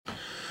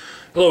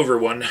Hello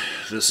everyone,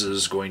 this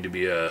is going to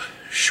be a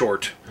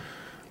short,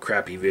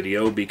 crappy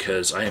video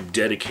because I am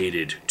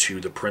dedicated to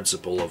the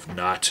principle of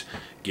not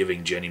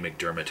giving Jenny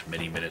McDermott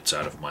many minutes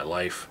out of my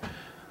life,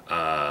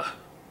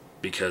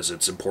 because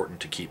it's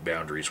important to keep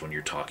boundaries when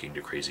you're talking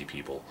to crazy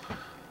people.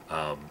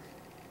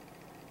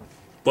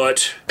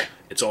 But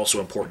it's also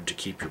important to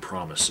keep your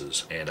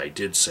promises, and I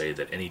did say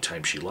that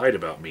anytime she lied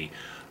about me,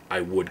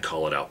 I would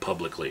call it out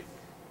publicly.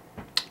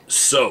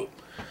 So,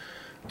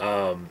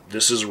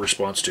 this is a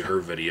response to her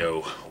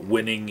video,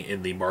 Winning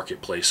in the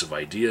Marketplace of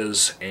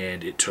Ideas,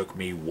 and it took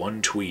me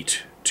one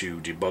tweet to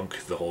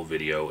debunk the whole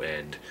video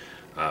and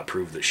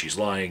prove that she's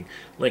lying.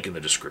 Link in the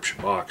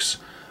description box.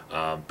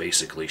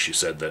 Basically, she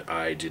said that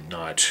I did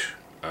not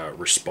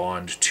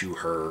respond to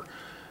her,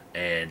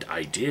 and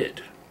I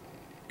did.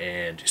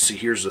 And see,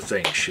 here's the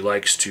thing. She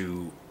likes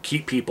to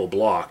keep people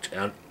blocked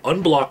and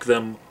unblock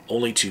them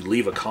only to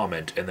leave a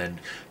comment and then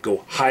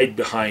go hide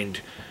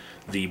behind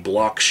the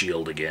block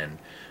shield again,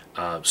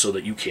 so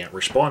that you can't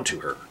respond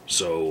to her.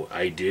 So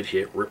I did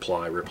hit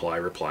reply,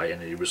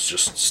 and it was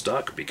just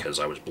stuck because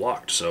I was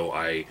blocked. So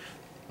I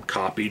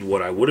copied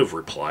what I would have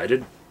replied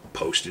and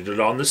posted it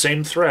on the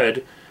same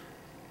thread,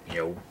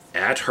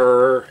 at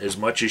her as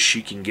much as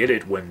she can get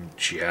it when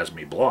she has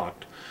me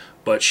blocked.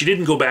 But she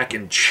didn't go back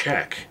and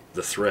check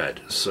the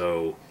thread,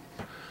 so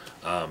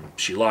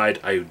she lied.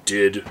 I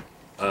did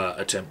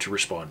attempt to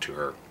respond to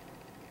her.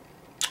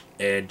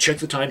 And check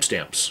the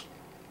timestamps.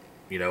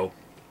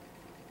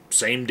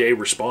 Same day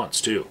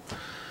response too.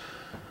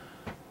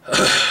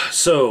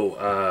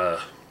 So,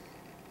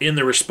 in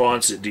the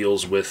response, it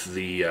deals with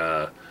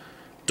the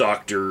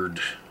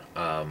doctored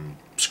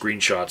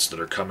screenshots that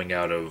are coming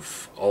out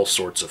of all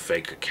sorts of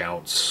fake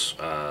accounts.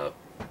 I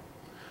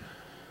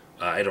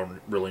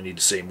don't really need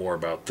to say more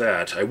about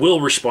that. I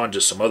will respond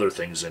to some other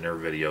things in her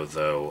video,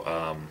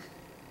 though.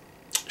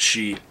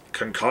 She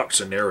concocts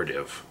a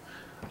narrative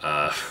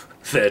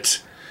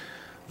that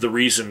the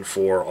reason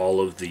for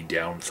all of the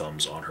down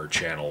thumbs on her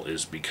channel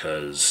is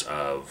because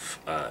of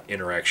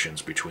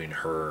interactions between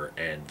her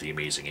and the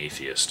Amazing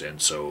Atheist. And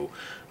so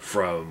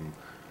from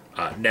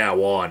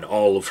now on,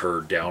 all of her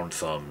down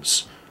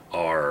thumbs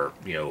are,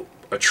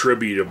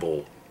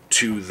 attributable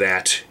to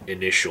that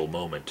initial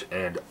moment.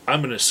 And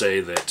I'm going to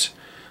say that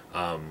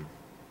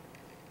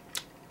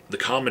the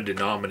common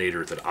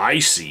denominator that I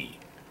see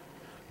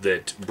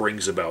that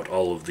brings about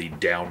all of the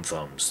down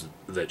thumbs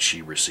that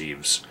she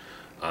receives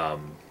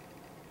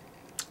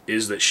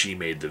is that she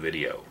made the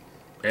video.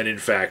 And in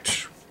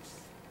fact,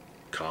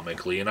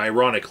 comically and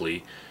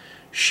ironically,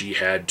 she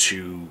had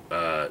to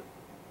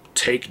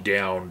take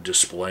down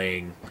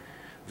displaying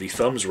the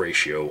thumbs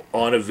ratio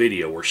on a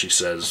video where she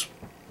says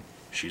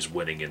she's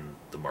winning in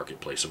the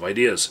marketplace of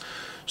ideas.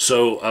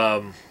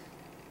 So,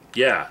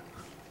 yeah,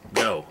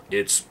 no,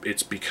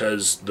 it's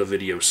because the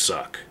videos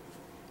suck.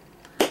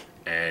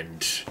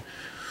 And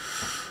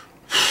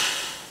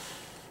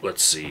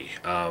let's see.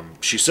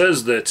 She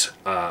says that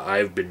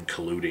I've been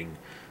colluding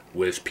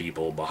with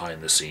people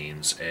behind the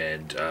scenes,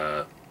 and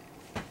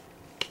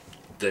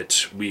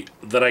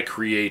that I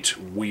create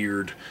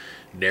weird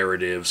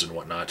narratives and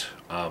whatnot.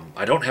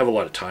 I don't have a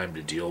lot of time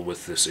to deal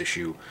with this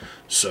issue,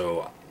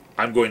 so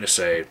I'm going to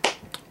say,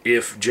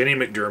 if Jenny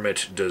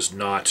McDermott does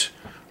not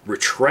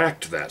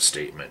retract that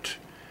statement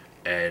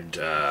and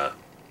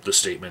the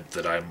statement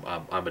that I'm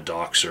a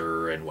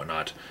doxer and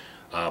whatnot,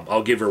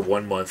 I'll give her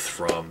 1 month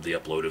from the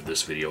upload of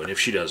this video, and if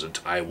she doesn't,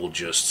 I will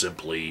just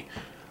simply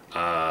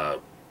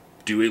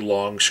do a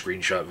long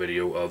screenshot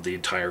video of the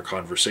entire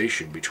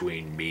conversation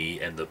between me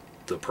and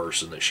the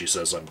person that she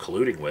says I'm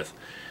colluding with,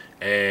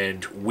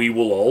 and we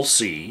will all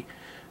see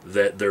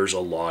that there's a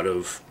lot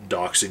of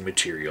doxing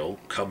material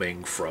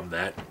coming from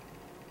that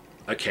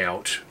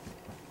account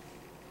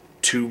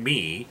to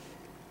me,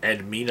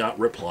 and me not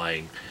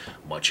replying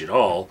much at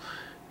all,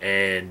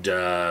 and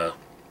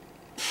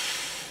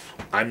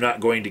I'm not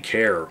going to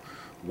care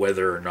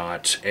whether or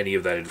not any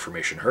of that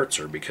information hurts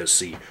her, because,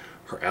 see,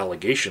 her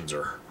allegations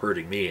are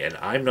hurting me, and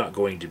I'm not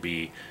going to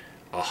be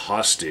a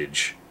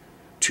hostage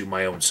to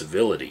my own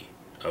civility,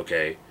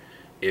 okay?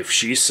 If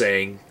she's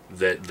saying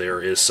that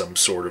there is some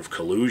sort of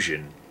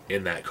collusion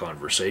in that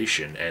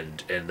conversation,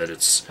 and that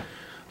it's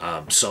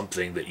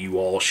something that you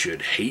all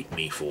should hate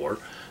me for,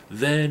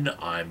 then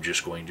I'm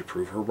just going to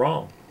prove her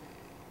wrong.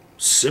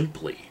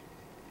 Simply.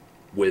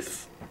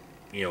 With,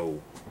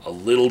 a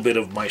little bit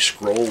of my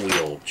scroll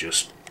wheel,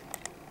 just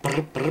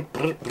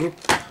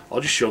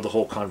I'll just show the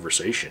whole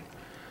conversation.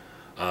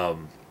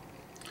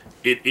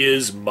 It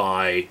is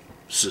my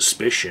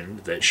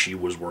suspicion that she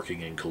was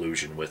working in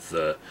collusion with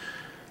the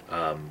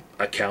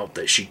account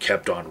that she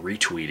kept on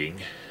retweeting,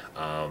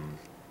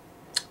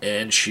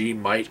 and she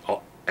might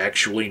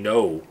actually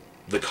know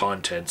the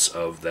contents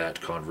of that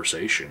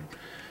conversation,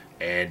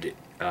 and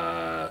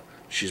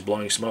she's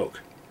blowing smoke.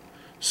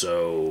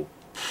 So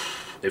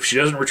if she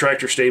doesn't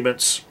retract her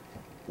statements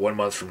 1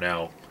 month from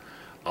now,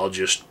 I'll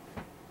just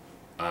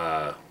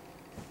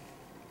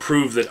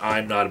prove that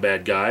I'm not a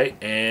bad guy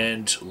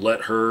and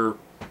let her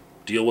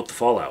deal with the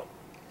fallout.